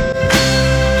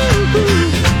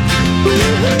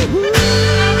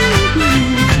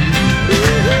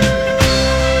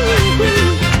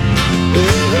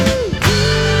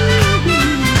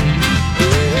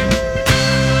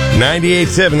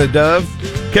98.7 The Dove.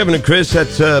 Kevin and Chris,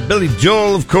 that's Billy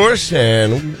Joel, of course.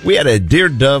 And we had a Dear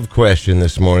Dove question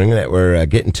this morning that we're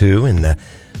getting to. And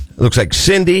looks like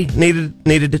Cindy needed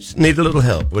a little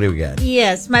help. What do we got?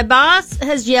 Yes, my boss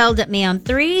has yelled at me on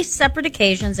 3 separate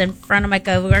occasions in front of my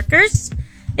coworkers.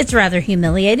 It's rather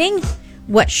humiliating.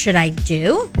 What should I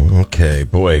do? Okay,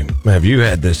 boy, have you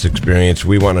had this experience?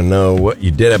 We want to know what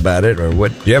you did about it, or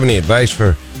what. Do you have any advice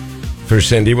for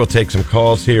Cindy? We'll take some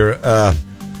calls here.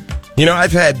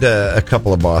 I've had a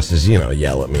couple of bosses,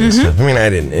 yell at me and stuff. I mean,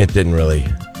 it didn't really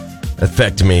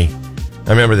affect me.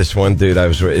 I remember this one dude, I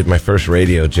was at my first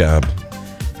radio job,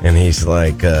 and he's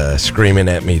like screaming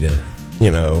at me to,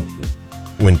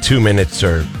 when 2 minutes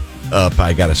are up,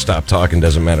 I got to stop talking.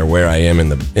 Doesn't matter where I am in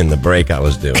the break I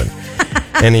was doing.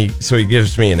 And he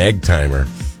gives me an egg timer,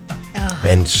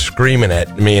 and screaming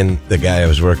at me and the guy I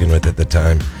was working with at the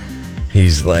time.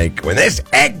 He's like, when this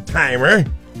egg timer,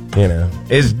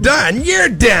 is done, you're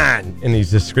done. And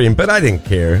he's just screaming, but I didn't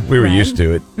care. We were used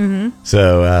to it. Mm-hmm.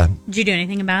 So, did you do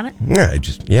anything about it? No,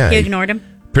 You ignored him?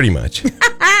 Pretty much.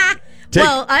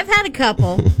 Well, I've had a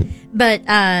couple, but,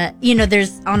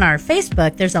 there's on our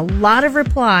Facebook, there's a lot of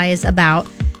replies about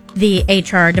the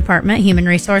HR department, Human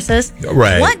Resources.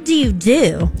 Right. What do you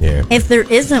do if there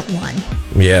isn't one?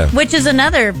 Yeah. Which is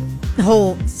another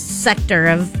whole sector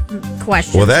of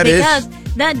questions. Well, that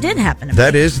did happen to me.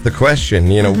 That is the question.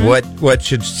 What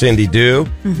should Cindy do?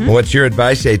 What's your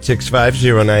advice?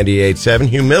 865-0987.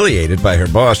 Humiliated by her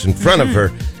boss in front of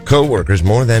her coworkers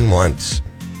more than once.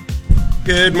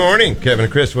 Good morning, Kevin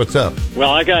and Chris. What's up?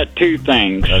 Well, I got 2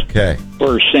 things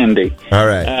for Cindy. All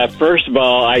right. First of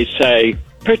all, I say,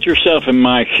 put yourself in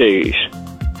my shoes.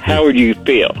 How would you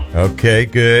feel? Okay,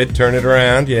 good. Turn it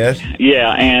around, yes.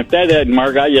 Yeah, and if that doesn't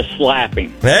work, I just slap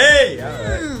him. Hey! All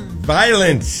right.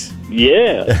 Violence.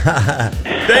 Yeah.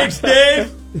 Thanks,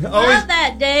 Dave. Love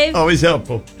that, Dave. Always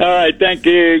helpful. All right, thank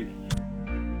you.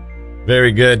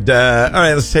 Very good. All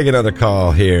right, let's take another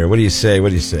call here. What do you say?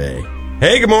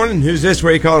 Hey, good morning. Who's this?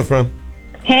 Where are you calling from?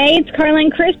 Hey, it's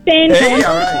Caroline Crispin. Hey,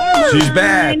 all right. She's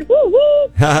back.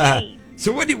 Woo-hoo. Hey.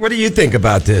 So what do you think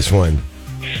about this one?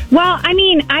 Well, I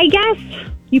mean, I guess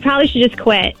you probably should just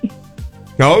quit.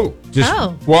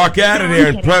 Walk out of there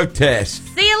and protest.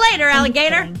 See you later,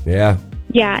 alligator. Yeah.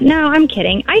 Yeah, no, I'm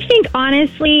kidding. I think,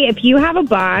 honestly, if you have a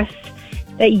boss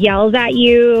that yells at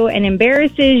you and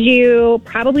embarrasses you,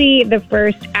 probably the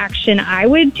first action I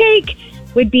would take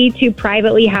would be to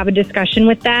privately have a discussion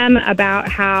with them about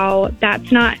how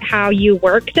that's not how you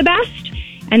work the best,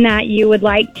 and that you would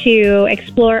like to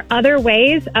explore other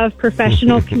ways of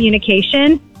professional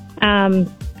communication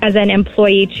as an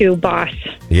employee to boss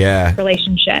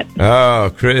relationship.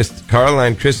 Oh,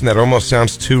 Caroline, Kristen, that almost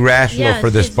sounds too rational for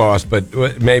this boss, but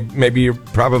maybe you're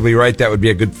probably right. That would be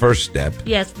a good first step.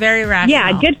 Yes, very rational.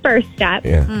 Yeah, good first step.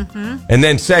 Yeah. Mm-hmm. And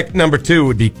then number 2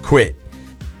 would be quit.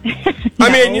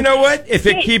 I mean, you know what? If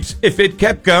it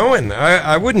kept going,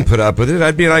 I wouldn't put up with it.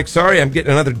 I'd be like, sorry, I'm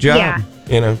getting another job.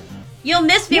 Yeah. You'll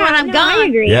miss me when I'm gone. I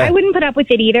agree. Yeah. I wouldn't put up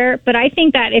with it either, but I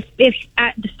think that if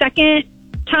at the second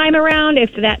time around,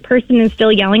 if that person is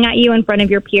still yelling at you in front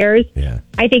of your peers,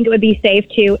 I think it would be safe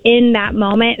to, in that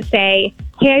moment, say,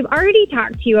 hey, I've already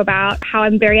talked to you about how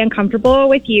I'm very uncomfortable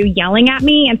with you yelling at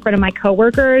me in front of my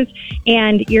coworkers,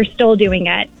 and you're still doing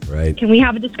it. Right. Can we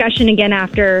have a discussion again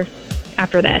after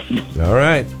this? All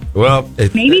right. Well,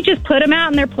 maybe just put them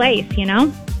out in their place,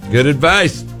 Good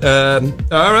advice. All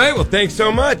right. Well, thanks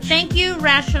so much. Thank you,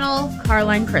 rational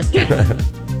Caroline Kristen.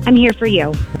 I'm here for you.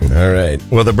 All right.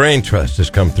 Well, the Brain Trust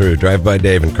has come through. Drive by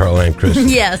Dave and Caroline Kristen.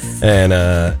 Yes. And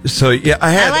I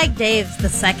like Dave's the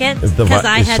second because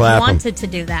I had wanted to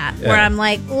do that. Where I'm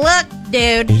like, look,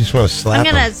 dude. You just want to slap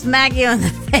I'm going to smack you in the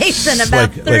face in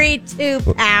about 3,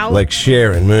 2, pow. Like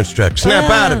Cher and Moonstruck. Snap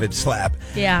out of it, slap.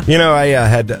 Yeah.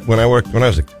 I when I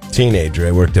was a teenager,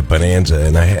 I worked at Bonanza,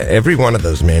 and I had every one of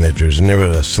those managers, and there were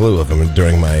a slew of them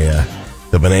during my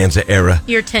the Bonanza era.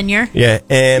 Your tenure? Yeah,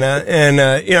 and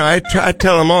I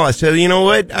tell them all, I said, you know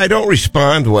what? I don't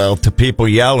respond well to people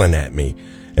yelling at me.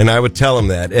 And I would tell them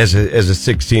that as a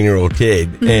 16-year-old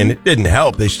kid, and it didn't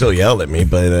help. They still yelled at me.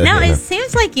 But it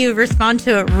seems like you respond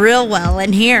to it real well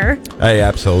in here. I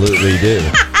absolutely do.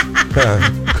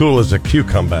 Cool as a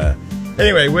cucumber.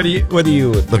 Anyway, what are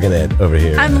you looking at over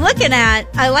here? I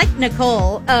like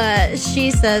Nicole.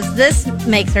 She says this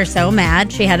makes her so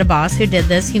mad. She had a boss who did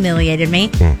this, humiliated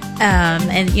me.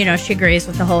 And, she agrees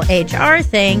with the whole HR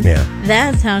thing. Yeah.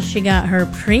 That's how she got her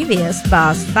previous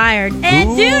boss fired.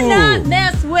 And do not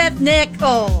mess with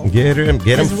Nicole. Get him.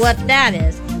 Is what that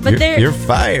is. But you're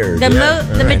fired.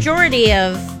 The majority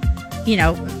of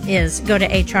is go to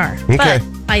HR. Okay. But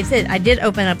I did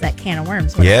open up that can of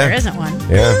worms. There isn't one.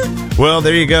 Yeah. Well,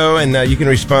 there you go. And you can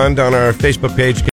respond on our Facebook page.